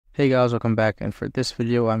Hey guys, welcome back, and for this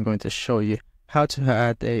video I'm going to show you how to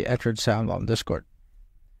add a Android sound on Discord.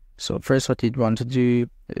 So first, what you'd want to do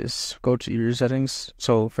is go to your settings.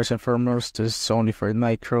 So first and foremost, this is only for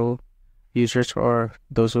Nitro users or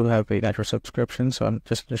those who have a Nitro subscription. So I'm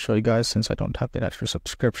just going to show you guys since I don't have the Nitro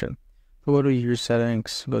subscription. So go to your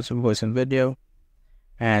settings, go to voice and video,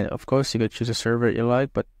 and of course you could choose a server you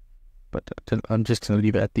like, but I'm just going to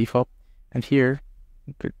leave it at default. And here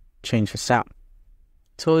you could change the sound.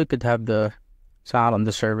 So you could have the sound on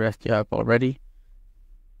the server that you have already,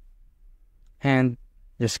 and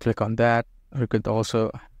just click on that. Or you could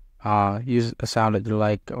also use a sound that you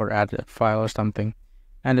like or add a file or something.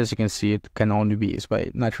 And as you can see, it can only be used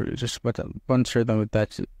by Nitro users. But once you're done with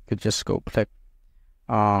that, you could just go click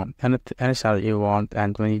any sound that you want.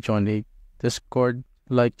 And when you join the Discord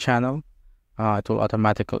like channel, it will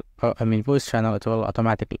automatically, voice channel, it will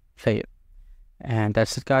automatically play it. And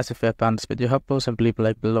that's it, guys. If you have found this video helpful, simply leave a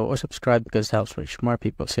like below or subscribe because it helps reach more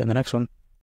people. See you on the next one.